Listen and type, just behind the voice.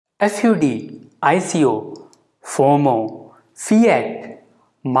FUD, ICO, FOMO, Fiat,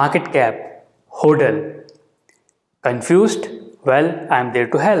 market cap, HODL. Confused? Well, I am there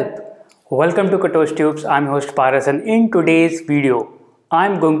to help. Welcome to Katosh Tubes. I am host Paras, and in today's video, I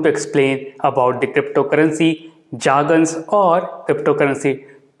am going to explain about the cryptocurrency jargons or cryptocurrency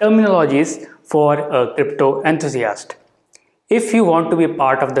terminologies for a crypto enthusiast. If you want to be a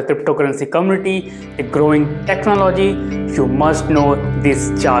part of the cryptocurrency community, the growing technology, you must know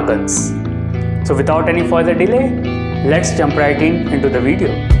these jargons. So without any further delay, let's jump right into the video.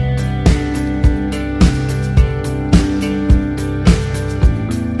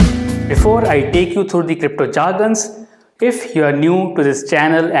 Before I take you through the crypto jargons, if you are new to this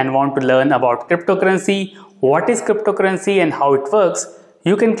channel and want to learn about cryptocurrency, what is cryptocurrency and how it works,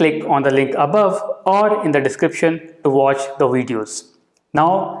 you can click on the link above or in the description to watch the videos.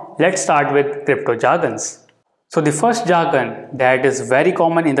 Now let's start with crypto jargons. So the first jargon that is very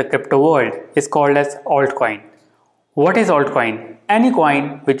common in the crypto world is called as altcoin. What is altcoin? Any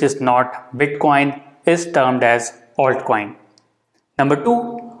coin which is not Bitcoin is termed as altcoin. Number 2,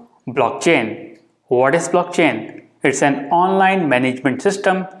 blockchain. What is blockchain? It's an online management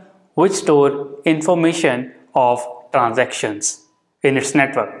system which stores information of transactions in its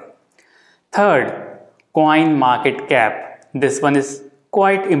network. Third, coin market cap. This one is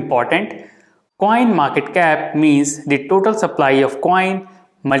quite important. Coin market cap means the total supply of coin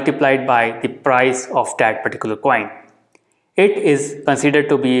multiplied by the price of that particular coin. It is considered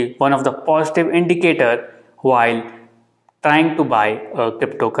to be one of the positive indicator while trying to buy a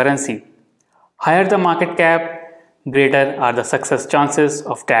cryptocurrency. Higher the market cap, greater are the success chances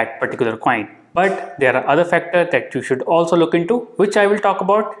of that particular coin. But there are other factors that you should also look into, which I will talk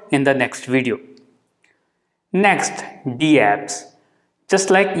about in the next video. Next, dApps. Just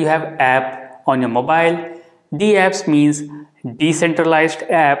like you have app on your mobile, dApps means decentralized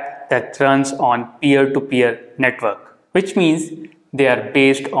app that runs on peer-to-peer network, which means they are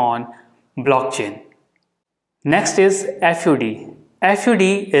based on blockchain. Next is FUD.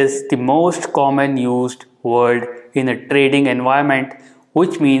 FUD is the most common used word in a trading environment,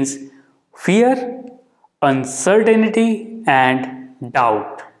 which means fear, uncertainty, and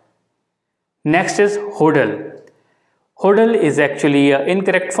doubt. Next is HODL. HODL is actually an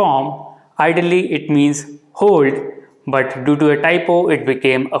incorrect form. Ideally, it means hold, but due to a typo, it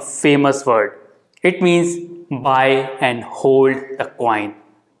became a famous word. It means buy and hold the coin.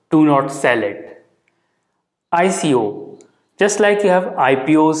 Do not sell it. ICO. Just like you have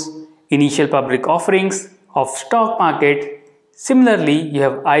IPOs, initial public offerings of stock market, similarly, you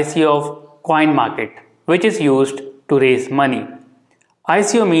have ICO of coin market, which is used to raise money.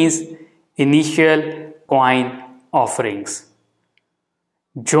 ICO means initial coin offerings.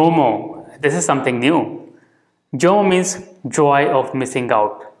 JOMO, this is something new. JOMO means joy of missing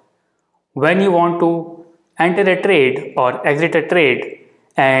out. When you want to enter a trade or exit a trade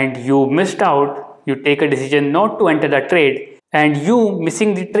and you missed out, you take a decision not to enter the trade, and you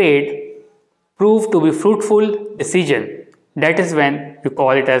missing the trade prove to be fruitful decision. That is when you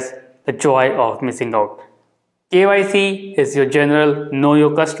call it as the joy of missing out. KYC is your general know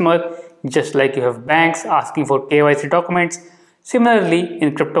your customer. Just like you have banks asking for KYC documents, similarly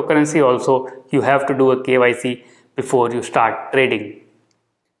in cryptocurrency also you have to do a KYC before you start trading.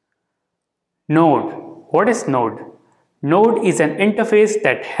 Node. What is node? Node is an interface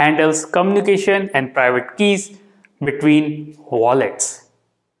that handles communication and private keys between wallets.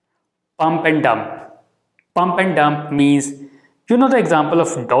 Pump and dump. Pump and dump means, you know the example of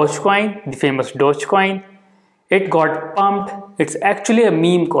Dogecoin, the famous Dogecoin. It got pumped. It's actually a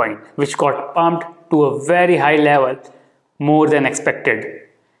meme coin which got pumped to a very high level, more than expected.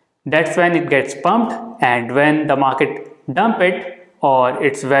 That's when it gets pumped, and when the market dump it or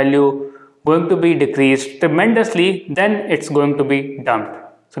its value going to be decreased tremendously, then it's going to be dumped.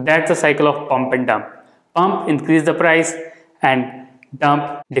 So that's the cycle of pump and dump. Pump increase the price and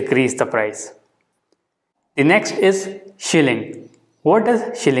dump decrease the price. The next is shilling. What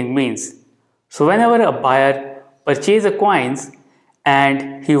does shilling means? So whenever a buyer purchases a coins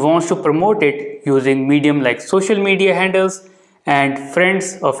and he wants to promote it using medium like social media handles and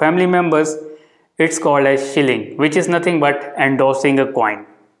friends or family members, it's called as shilling, which is nothing but endorsing a coin.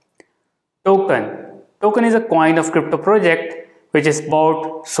 Token. Token is a coin of crypto project which is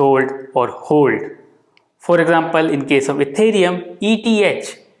bought, sold, or hold. For example, in case of Ethereum,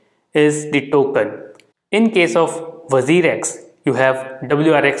 ETH is the token. In case of WazirX, you have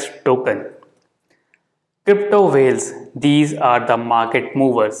WRX token. Crypto whales, these are the market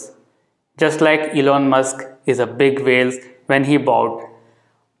movers. Just like Elon Musk is a big whale when he bought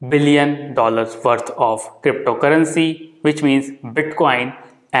 $1 billion worth of cryptocurrency, which means Bitcoin,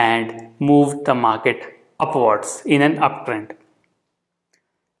 and moved the market upwards in an uptrend.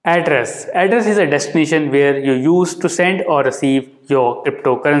 Address. Address is a destination where you use to send or receive your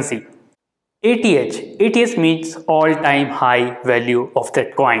cryptocurrency. ATH. ATH means all-time high value of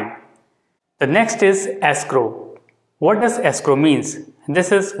that coin. The next is escrow. What does escrow means?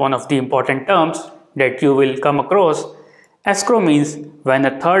 This is one of the important terms that you will come across. Escrow means when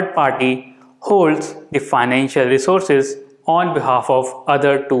a third party holds the financial resources on behalf of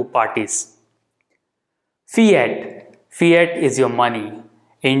other two parties. Fiat. Fiat is your money.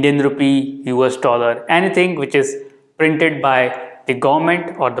 Indian rupee, US dollar, anything which is printed by the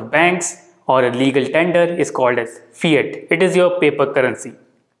government or the banks or a legal tender is called as fiat. It is your paper currency.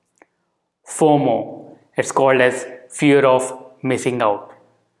 FOMO. It's called as fear of missing out.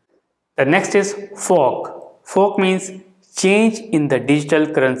 The next is fork. Fork means change in the digital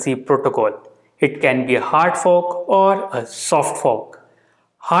currency protocol. It can be a hard fork or a soft fork.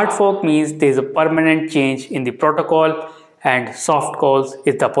 Hard fork means there is a permanent change in the protocol, and soft calls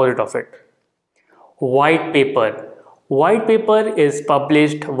is the opposite of it. White paper. White paper is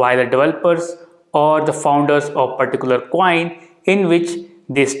published by the developers or the founders of particular coin, in which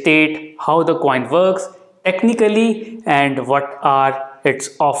they state how the coin works technically and what are its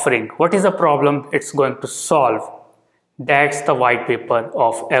offering, what is the problem it's going to solve. That's the white paper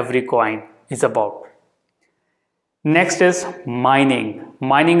of every coin is about. Next is mining.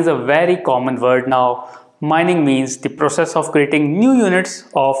 Mining is a very common word now. Mining means the process of creating new units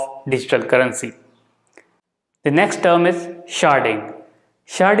of digital currency. The next term is sharding.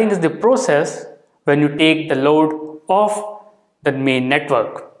 Sharding is the process when you take the load off the main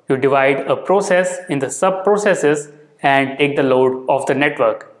network. You divide a process in the sub-processes and take the load off the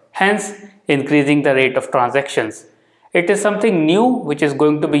network, hence increasing the rate of transactions. It is something new which is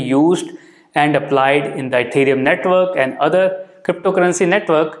going to be used and applied in the Ethereum network and other cryptocurrency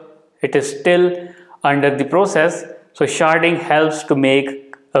network. It is still under the process, so sharding helps to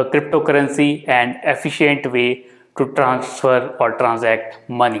make a cryptocurrency an efficient way to transfer or transact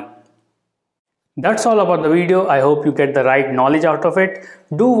money. That's all about the video. I hope you get the right knowledge out of it.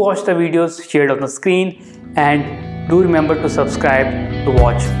 Do watch the videos shared on the screen and do remember to subscribe to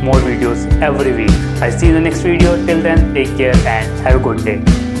watch more videos every week. I'll see you in the next video. Till then, take care and have a good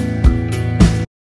day.